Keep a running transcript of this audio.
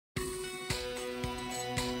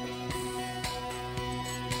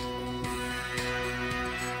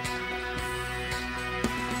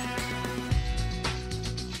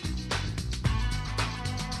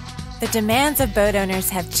demands of boat owners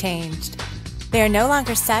have changed. They are no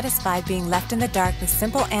longer satisfied being left in the dark with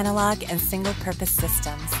simple analog and single-purpose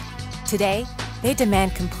systems. Today, they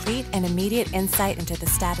demand complete and immediate insight into the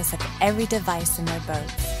status of every device in their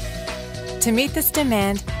boats. To meet this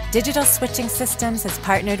demand, Digital Switching Systems has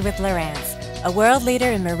partnered with Lowrance, a world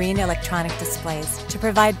leader in marine electronic displays, to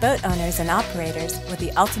provide boat owners and operators with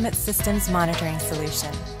the ultimate systems monitoring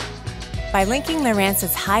solution. By linking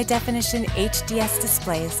Lowrance's high-definition HDS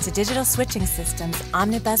displays to Digital Switching Systems'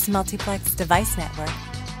 omni-BUS multiplex device network,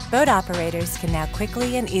 boat operators can now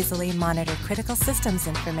quickly and easily monitor critical systems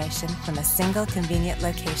information from a single convenient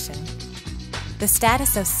location. The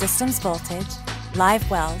status of systems voltage, live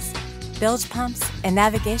wells, bilge pumps, and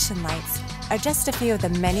navigation lights are just a few of the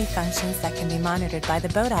many functions that can be monitored by the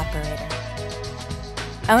boat operator.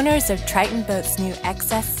 Owners of Triton Boats' new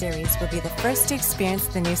XS series will be the first to experience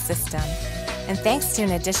the new system, and thanks to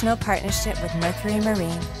an additional partnership with Mercury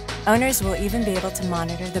Marine, owners will even be able to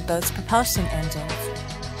monitor the boat's propulsion engines.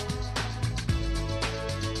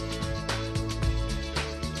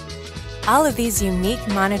 All of these unique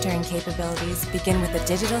monitoring capabilities begin with the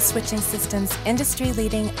Digital Switching System's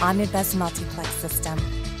industry-leading omni-BUS multiplex system,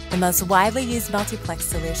 the most widely used multiplex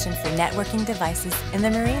solution for networking devices in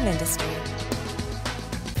the marine industry.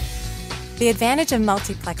 The advantage of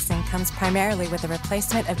multiplexing comes primarily with the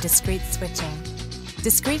replacement of discrete switching.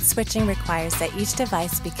 Discrete switching requires that each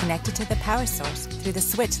device be connected to the power source through the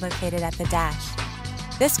switch located at the dash.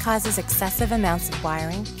 This causes excessive amounts of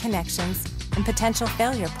wiring, connections, and potential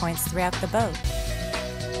failure points throughout the boat.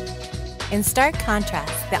 In stark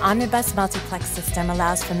contrast, the omni-BUS multiplex system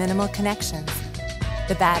allows for minimal connections.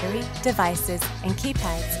 The battery, devices, and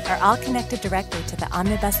keypads are all connected directly to the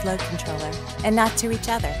omni-BUS load controller and not to each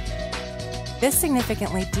other. This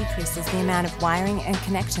significantly decreases the amount of wiring and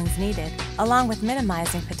connections needed, along with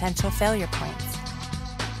minimizing potential failure points.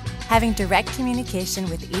 Having direct communication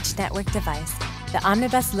with each network device, the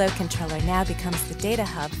omni-BUS load controller now becomes the data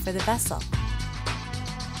hub for the vessel.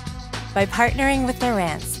 By partnering with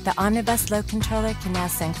Lowrance, the omni-BUS load controller can now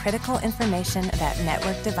send critical information about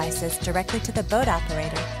network devices directly to the boat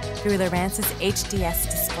operator through Lowrance's HDS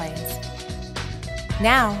displays.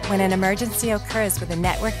 Now, when an emergency occurs with a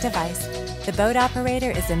network device, the boat operator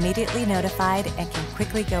is immediately notified and can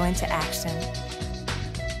quickly go into action.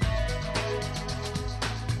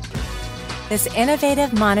 This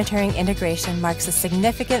innovative monitoring integration marks a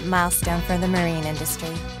significant milestone for the marine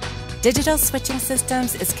industry. Digital Switching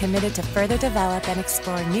Systems is committed to further develop and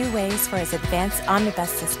explore new ways for its advanced omni-BUS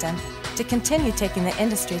system to continue taking the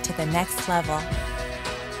industry to the next level.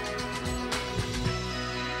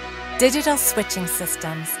 Digital Switching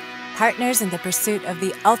Systems, partners in the pursuit of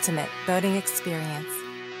the ultimate boating experience.